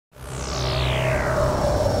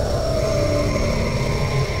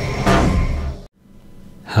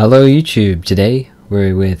Hello YouTube, today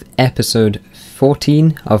we're with episode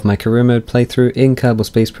 14 of my career mode playthrough in Kerbal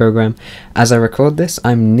Space Program. As I record this,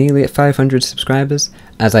 I'm nearly at 500 subscribers.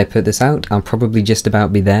 As I put this out, I'll probably just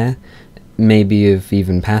about be there. Maybe have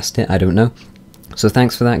even passed it, I don't know. So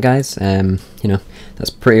thanks for that, guys. That's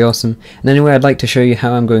pretty awesome. And anyway, I'd like to show you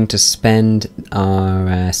how I'm going to spend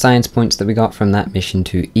our science points that we got from that mission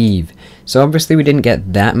to Eve. So obviously we didn't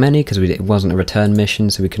get that many because it wasn't a return mission,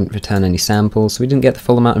 so we couldn't return any samples, so we didn't get the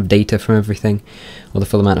full amount of data from everything, or the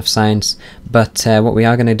full amount of science. But what we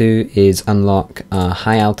are going to do is unlock our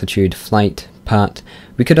high altitude flight part.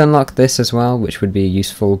 We could unlock this as well, which would be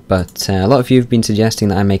useful, but a lot of you have been suggesting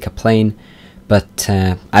that I make a plane, but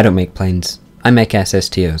I don't make planes. I make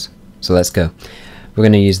SSTOs, so let's go. We're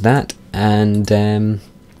going to use that, and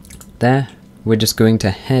there, we're just going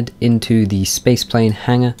to head into the spaceplane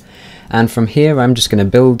hangar, and from here I'm just going to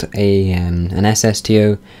build an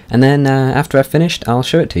SSTO, and then after I've finished, I'll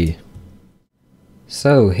show it to you.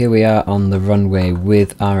 So here we are on the runway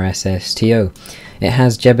with our SSTO. It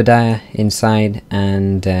has Jebediah inside,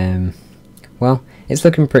 and well, it's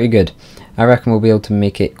looking pretty good. I reckon we'll be able to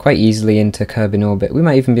make it quite easily into Kerbin orbit. We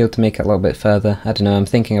might even be able to make it a little bit further. I don't know, I'm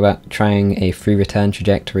thinking about trying a free return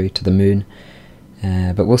trajectory to the moon.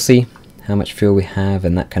 But we'll see how much fuel we have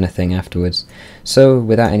and that kind of thing afterwards. So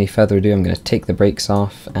without any further ado, I'm going to take the brakes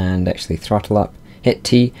off and actually throttle up, hit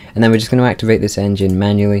T, and then we're just going to activate this engine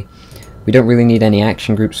manually. We don't really need any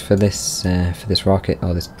action groups for this rocket,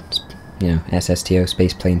 or this SSTO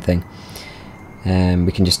spaceplane thing.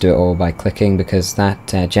 We can just do it all by clicking because that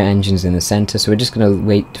jet engine's in the center, so we're just going to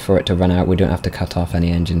wait for it to run out. We don't have to cut off any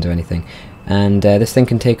engines or anything. And this thing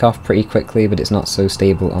can take off pretty quickly, but it's not so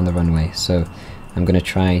stable on the runway, so I'm going to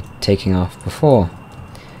try taking off before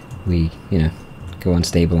we, go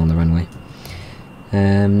unstable on the runway.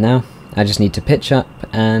 Now, I just need to pitch up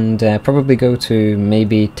and probably go to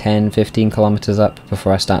maybe 10-15 kilometers up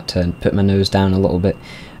before I start to put my nose down a little bit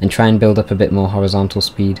and try and build up a bit more horizontal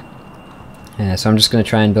speed. So I'm just going to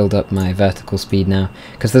try and build up my vertical speed now,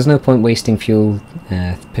 because there's no point wasting fuel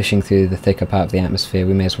pushing through the thicker part of the atmosphere.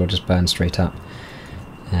 We may as well just burn straight up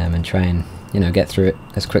and try and get through it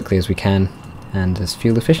as quickly as we can and as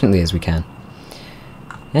fuel efficiently as we can.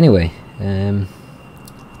 Anyway,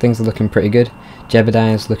 things are looking pretty good.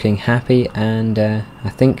 Jebediah's looking happy, and I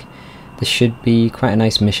think this should be quite a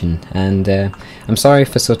nice mission. And I'm sorry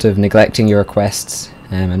for sort of neglecting your requests.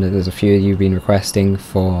 I know there's a few of you been requesting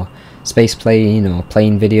for spaceplane or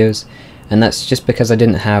plane videos, and that's just because I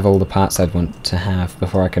didn't have all the parts I'd want to have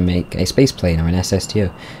before I can make a spaceplane or an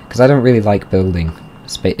SSTO, because I don't really like building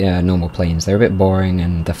normal planes. They're a bit boring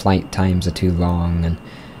and the flight times are too long, and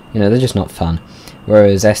they're just not fun.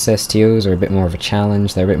 Whereas SSTOs are a bit more of a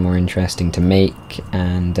challenge, they're a bit more interesting to make,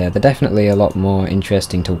 and they're definitely a lot more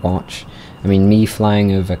interesting to watch. I mean, me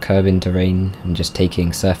flying over Kerbin terrain and just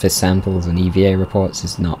taking surface samples and EVA reports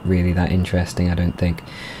is not really that interesting, I don't think.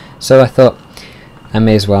 So I thought I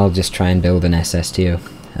may as well just try and build an SSTO,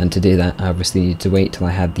 and to do that I obviously need to wait till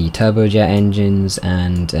I had the turbojet engines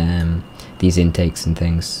and these intakes and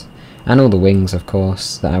things, and all the wings of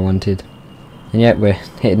course that I wanted. And yet we're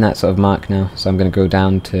hitting that sort of mark now, so I'm going to go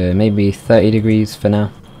down to maybe 30 degrees for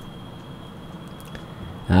now.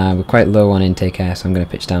 We're quite low on intake air, so I'm going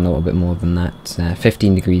to pitch down a little bit more than that.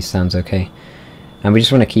 15 degrees sounds okay. And we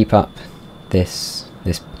just want to keep up this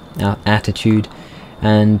attitude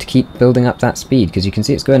and keep building up that speed, because you can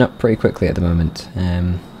see it's going up pretty quickly at the moment,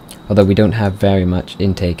 although we don't have very much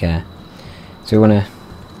intake air. So we want to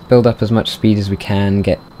build up as much speed as we can,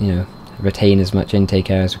 retain as much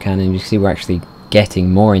intake air as we can, and you see we're actually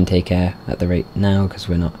getting more intake air at the rate now because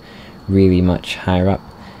we're not really much higher up.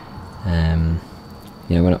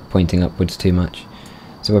 We're not pointing upwards too much,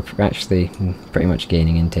 so we're actually pretty much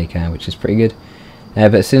gaining intake air, which is pretty good.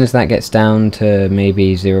 But as soon as that gets down to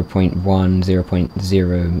maybe 0.1,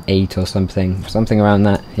 0.08 or something around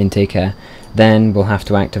that intake air, then we'll have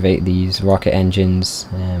to activate these rocket engines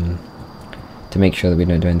to make sure that we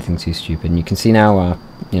don't do anything too stupid. And you can see now our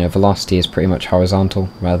velocity is pretty much horizontal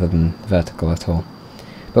rather than vertical at all.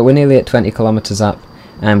 But we're nearly at 20 kilometers up,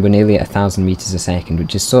 and we're nearly at 1,000 meters a second,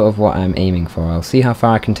 which is sort of what I'm aiming for. I'll see how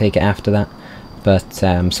far I can take it after that, but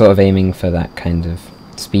I'm sort of aiming for that kind of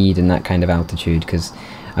speed and that kind of altitude, because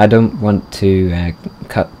I don't want to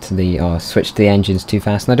switch to the engines too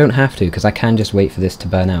fast, and I don't have to, because I can just wait for this to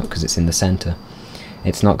burn out because it's in the center.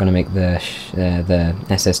 It's not going to make the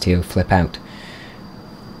SSTO flip out.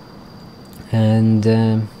 And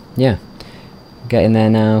yeah, getting there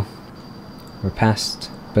now. We're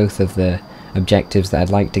past both of the objectives that I'd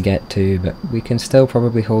like to get to, but we can still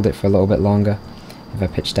probably hold it for a little bit longer if I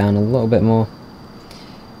pitch down a little bit more.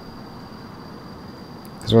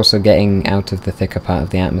 because we're also getting out of the thicker part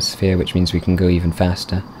of the atmosphere, which means we can go even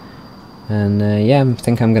faster. And yeah, I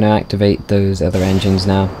think I'm going to activate those other engines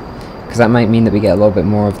now, because that might mean that we get a little bit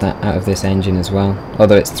more of that out of this engine as well,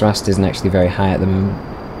 although its thrust isn't actually very high at the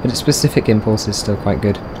moment, but its specific impulse is still quite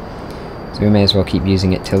good. So we may as well keep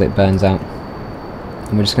using it till it burns out.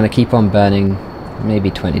 And we're just going to keep on burning, maybe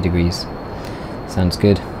 20 degrees. Sounds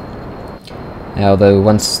good. Although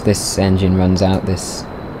once this engine runs out, this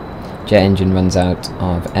jet engine runs out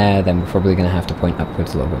of air, then we're probably going to have to point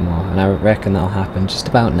upwards a little bit more, and I reckon that'll happen just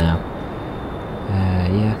about now.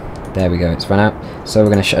 Yeah, there we go, it's run out. So we're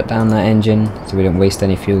going to shut down that engine so we don't waste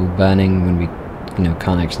any fuel burning when we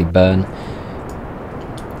can't actually burn.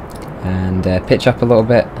 And pitch up a little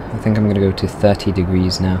bit. I think I'm going to go to 30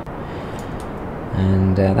 degrees now,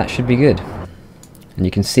 and that should be good. And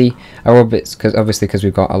you can see our orbits, because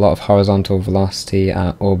we've got a lot of horizontal velocity,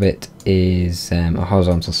 our orbit is a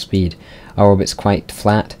horizontal speed. Our orbit's quite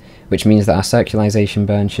flat, which means that our circularization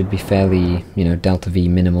burn should be fairly, delta V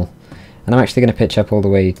minimal. And I'm actually going to pitch up all the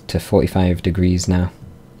way to 45 degrees now,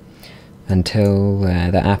 until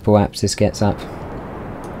the apoapsis gets up.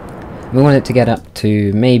 We want it to get up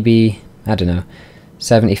to maybe, I don't know,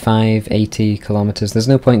 75, 80 kilometers. There's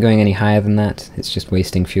no point going any higher than that, it's just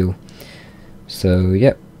wasting fuel. So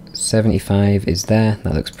yep, 75 is there,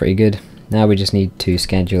 that looks pretty good. Now we just need to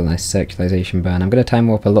schedule a circularization burn. I'm going to time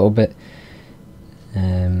warp a little bit.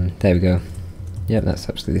 There we go. Yep, that's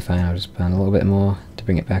absolutely fine. I'll just burn a little bit more to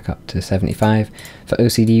bring it back up to 75 for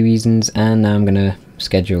OCD reasons, and now I'm going to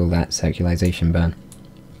schedule that circularization burn.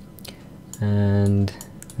 And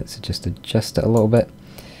let's just adjust it a little bit.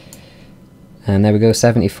 And there we go,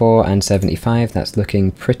 74 and 75, that's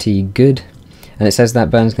looking pretty good. And it says that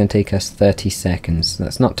burn's going to take us 30 seconds.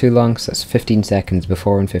 That's not too long, so that's 15 seconds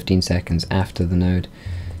before and 15 seconds after the node.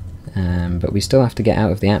 But we still have to get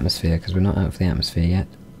out of the atmosphere, because we're not out of the atmosphere yet,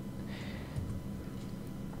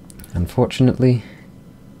 unfortunately.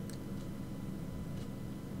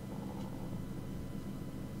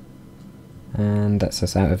 And that's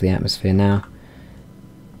us out of the atmosphere now.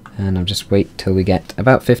 And I'll just wait till we get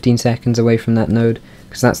about 15 seconds away from that node,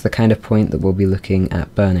 because that's the kind of point that we'll be looking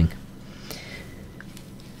at burning.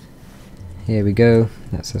 Here we go,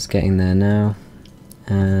 that's us getting there now,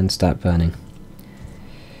 and start burning.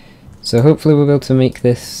 So hopefully we'll be able to make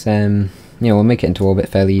this, we'll make it into orbit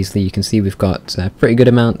fairly easily. You can see we've got pretty good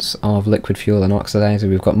amounts of liquid fuel and oxidizer.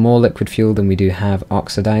 We've got more liquid fuel than we do have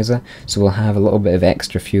oxidizer, so we'll have a little bit of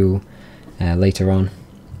extra fuel later on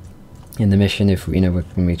in the mission. If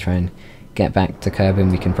when we try and get back to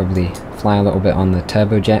Kerbin, we can probably fly a little bit on the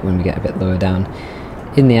turbojet when we get a bit lower down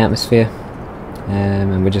in the atmosphere.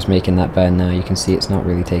 And we're just making that burn now. You can see it's not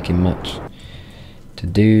really taking much to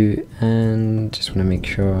do, and just want to make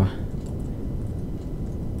sure.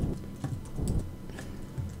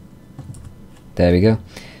 There we go.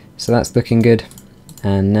 So that's looking good.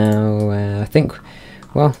 And now I think,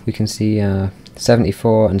 well, we can see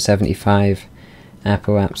 74 and 75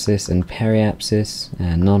 apoapsis and periapsis,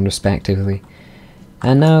 non-respectively.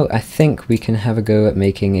 And now I think we can have a go at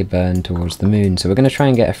making a burn towards the moon. So we're going to try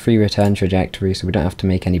and get a free return trajectory so we don't have to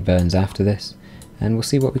make any burns after this, and we'll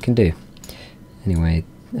see what we can do. Anyway,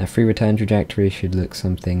 a free return trajectory should look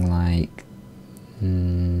something like...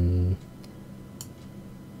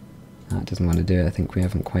 that doesn't want to do it, I think we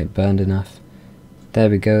haven't quite burned enough. There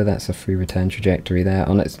we go, that's a free return trajectory there.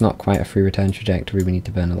 Oh, it's not quite a free return trajectory, we need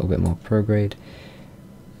to burn a little bit more prograde.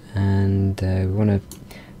 And we want to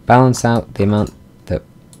balance out the amount that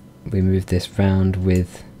we move this round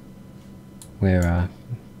with where our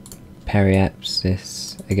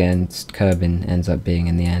periapsis against Kerbin ends up being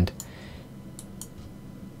in the end.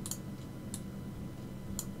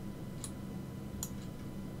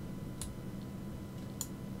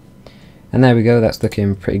 And there we go, that's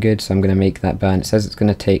looking pretty good, so I'm going to make that burn. It says it's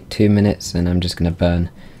going to take 2 minutes, and I'm just going to burn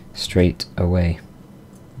straight away.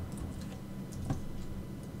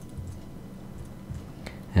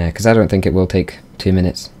 Because I don't think it will take 2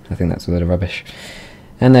 minutes. I think that's a load of rubbish.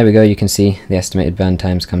 And there we go, you can see the estimated burn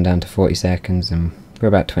times come down to 40 seconds, and we're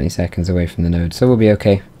about 20 seconds away from the node, so we'll be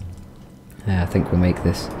okay. I think we'll make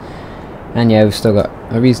this. And yeah, we've still got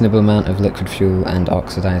a reasonable amount of liquid fuel and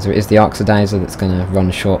oxidizer. It is the oxidizer that's going to run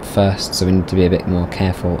short first, so we need to be a bit more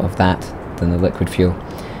careful of that than the liquid fuel.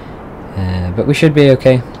 But we should be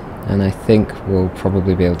okay, and I think we'll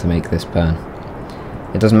probably be able to make this burn.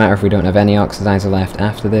 It doesn't matter if we don't have any oxidizer left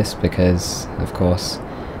after this, because, of course,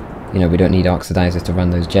 we don't need oxidizer to run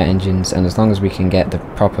those jet engines, and as long as we can get the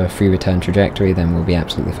proper free return trajectory, then we'll be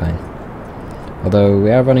absolutely fine. Although we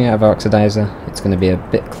are running out of oxidizer, it's going to be a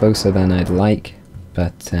bit closer than I'd like,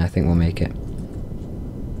 but I think we'll make it.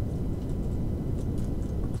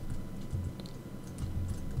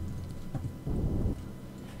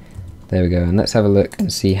 There we go, and let's have a look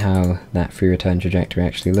and see how that free return trajectory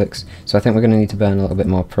actually looks. So I think we're going to need to burn a little bit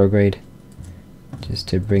more prograde just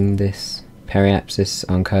to bring this periapsis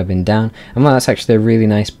on Kerbin down. And well, that's actually a really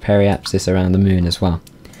nice periapsis around the moon as well.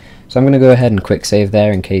 So I'm going to go ahead and quick save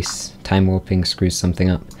there in case time warping screws something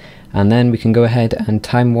up. And then we can go ahead and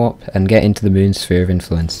time warp and get into the moon's sphere of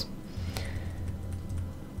influence.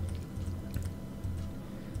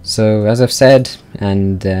 So as I've said,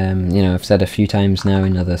 and you know, I've said a few times now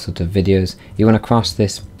in other sort of videos, you want to cross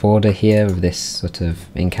this border here of this sort of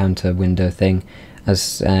encounter window thing as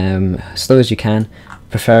slow as you can,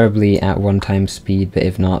 preferably at 1 times speed, but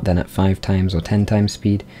if not then at 5 times or 10 times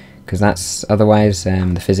speed, because that's otherwise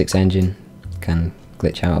the physics engine can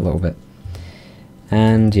glitch out a little bit.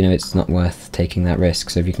 And you know, it's not worth taking that risk,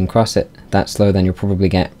 so if you can cross it that slow then you'll probably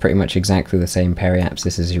get pretty much exactly the same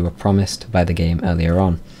periapsis as you were promised by the game earlier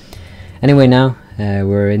on. Anyway, now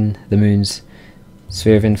we're in the moon's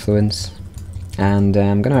sphere of influence, and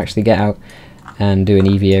I'm going to actually get out and do an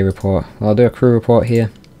EVA report. Well, I'll do a crew report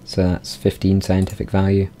here, so that's 15 scientific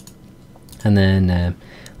value, and then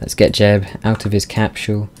let's get Jeb out of his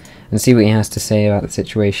capsule and see what he has to say about the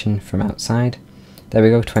situation from outside. There we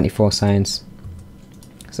go, 24 science.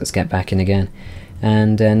 So let's get back in again,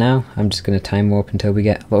 and now I'm just going to time warp until we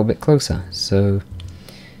get a little bit closer. So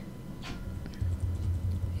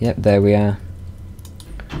yep, there we are.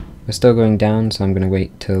 We're still going down, so I'm going to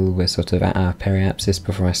wait till we're sort of at our periapsis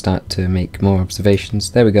before I start to make more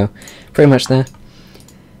observations. There we go, pretty much there.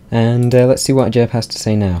 And let's see what Jeb has to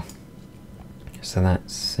say now. So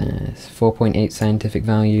that's 4.8 scientific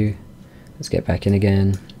value. Let's get back in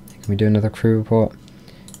again. Can we do another crew report?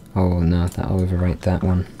 Oh no, that'll overwrite that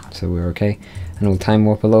one, so we're okay. And we'll time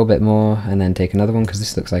warp a little bit more and then take another one, because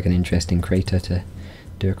this looks like an interesting crater to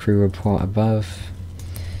do a crew report above.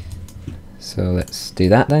 So let's do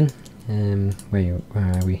that then. Where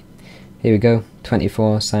are we? Here we go,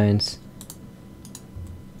 24 science.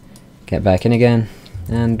 Get back in again,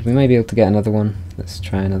 and we may be able to get another one. Let's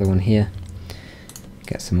try another one here.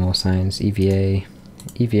 Get some more science, EVA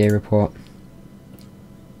report.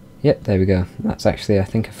 Yep, there we go. That's actually, I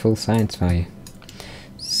think, a full science value.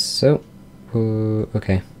 So,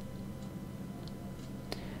 okay.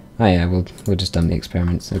 Oh yeah, we'll just dump the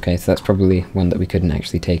experiments. Okay, so that's probably one that we couldn't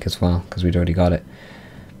actually take as well, because we'd already got it.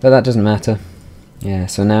 But that doesn't matter. Yeah,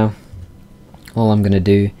 so now, all I'm going to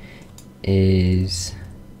do is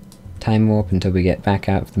time warp until we get back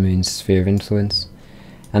out of the moon's sphere of influence.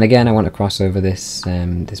 And again, I want to cross over this,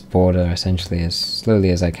 this border, essentially, as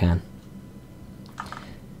slowly as I can.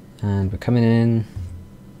 And we're coming in.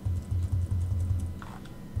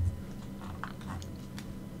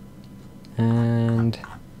 And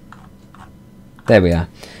there we are.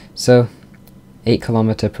 So 8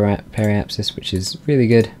 kilometer periapsis, which is really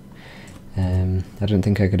good. I don't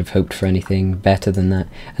think I could have hoped for anything better than that.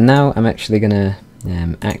 And now I'm actually going to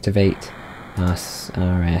activate our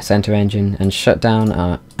center engine and shut down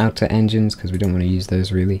our outer engines, because we don't want to use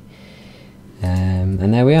those really.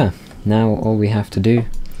 And there we are. Now all we have to do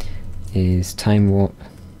is time warp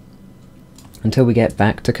until we get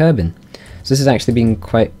back to Kerbin. So this has actually been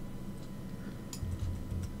quite...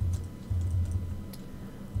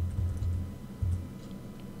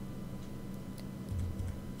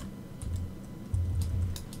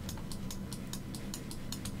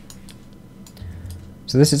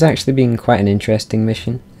 So this has actually been quite an interesting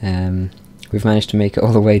mission. We've managed to make it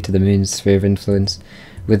all the way to the moon's sphere of influence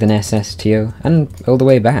with an SSTO, and all the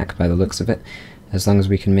way back by the looks of it, as long as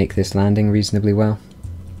we can make this landing reasonably well.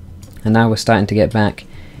 And now we're starting to get back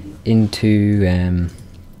into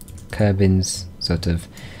Kerbin's sort of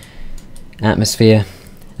atmosphere,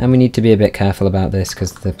 and we need to be a bit careful about this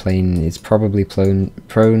because the plane is probably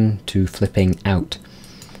prone to flipping out.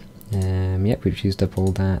 Yep, we've used up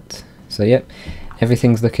all that. So yep,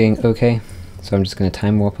 everything's looking okay. So I'm just going to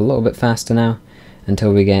time warp a little bit faster now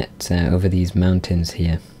until we get over these mountains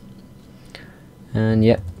here. And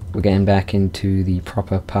yep, we're getting back into the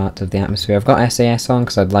proper part of the atmosphere. I've got SAS on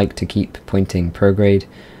because I'd like to keep pointing prograde.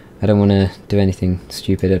 I don't want to do anything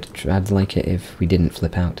stupid. I'd like it if we didn't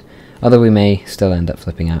flip out. Although we may still end up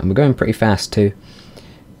flipping out. And we're going pretty fast too.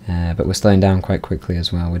 But we're slowing down quite quickly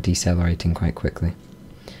as well. We're decelerating quite quickly.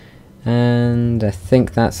 And I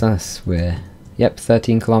think that's us. We're, yep,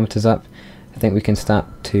 13 kilometers up. I think we can start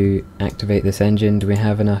to activate this engine. Do we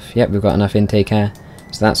have enough? Yep, we've got enough intake air.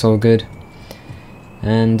 So that's all good.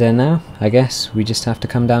 And now, I guess, we just have to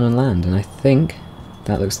come down and land. And I think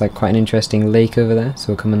that looks like quite an interesting lake over there. So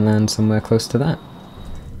we'll come and land somewhere close to that.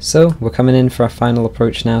 So, we're coming in for our final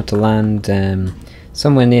approach now to land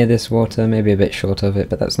somewhere near this water. Maybe a bit short of it,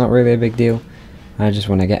 but that's not really a big deal. I just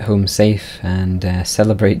want to get home safe and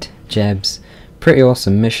celebrate Jeb's pretty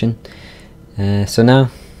awesome mission. So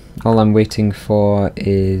now all I'm waiting for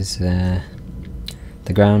is the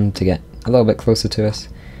ground to get a little bit closer to us,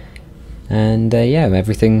 and yeah,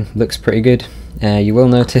 everything looks pretty good. You will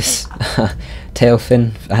notice tail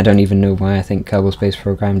fin. I don't even know why. I think Kerbal Space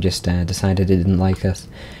Program just decided it didn't like us.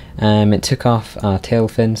 It took off our tail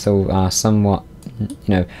fin, so our somewhat,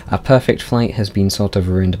 our perfect flight has been sort of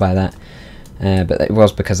ruined by that. But it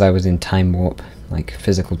was because I was in time warp, like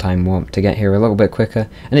physical time warp, to get here a little bit quicker,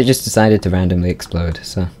 and it just decided to randomly explode.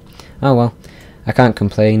 So, oh well, I can't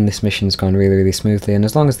complain. This mission's gone really, really smoothly, and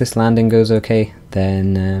as long as this landing goes okay,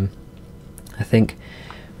 then I think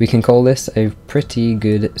we can call this a pretty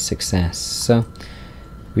good success. So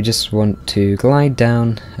we just want to glide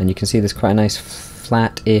down, and you can see there's quite a nice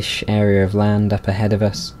flat-ish area of land up ahead of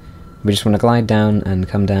us. We just want to glide down and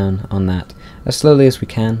come down on that as slowly as we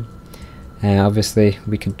can. Obviously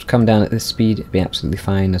we could come down at this speed, it'd be absolutely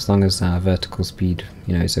fine, as long as our vertical speed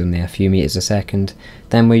is only a few meters a second,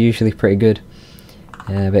 then we're usually pretty good.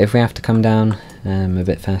 But if we have to come down a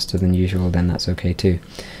bit faster than usual, then that's okay too.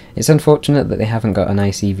 It's unfortunate that they haven't got a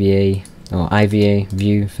nice EVA or IVA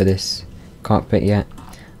view for this cockpit yet,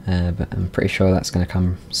 but I'm pretty sure that's going to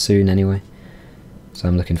come soon anyway, so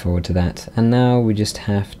I'm looking forward to that. And now we just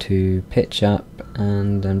have to pitch up,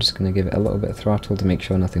 and I'm just going to give it a little bit of throttle to make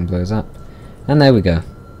sure nothing blows up. And there we go.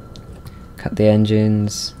 Cut the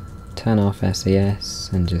engines, turn off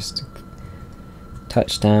SAS, and just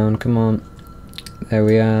touch down. Come on. There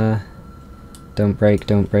we are. Don't brake,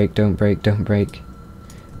 don't brake, don't brake, don't brake.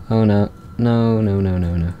 Oh no. No, no, no,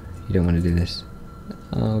 no, no. You don't want to do this.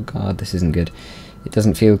 Oh god, this isn't good. It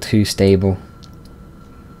doesn't feel too stable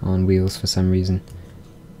on wheels for some reason.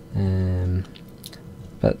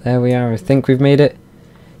 But there we are. I think we've made it.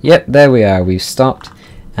 Yep, there we are. We've stopped.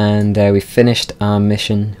 And we've finished our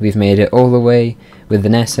mission. We've made it all the way with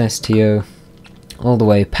an SSTO, all the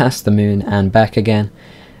way past the moon and back again.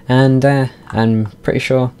 And I'm pretty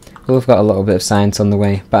sure we'll have got a little bit of science on the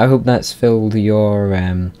way, but I hope that's filled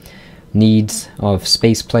your needs of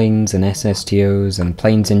space planes and SSTOs and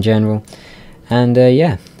planes in general. And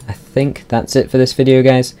yeah, I think that's it for this video,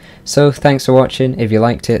 guys. So thanks for watching. If you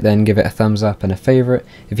liked it, then give it a thumbs up and a favourite.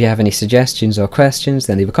 If you have any suggestions or questions,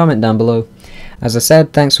 then leave a comment down below. As I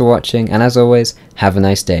said, thanks for watching, and as always, have a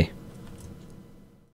nice day.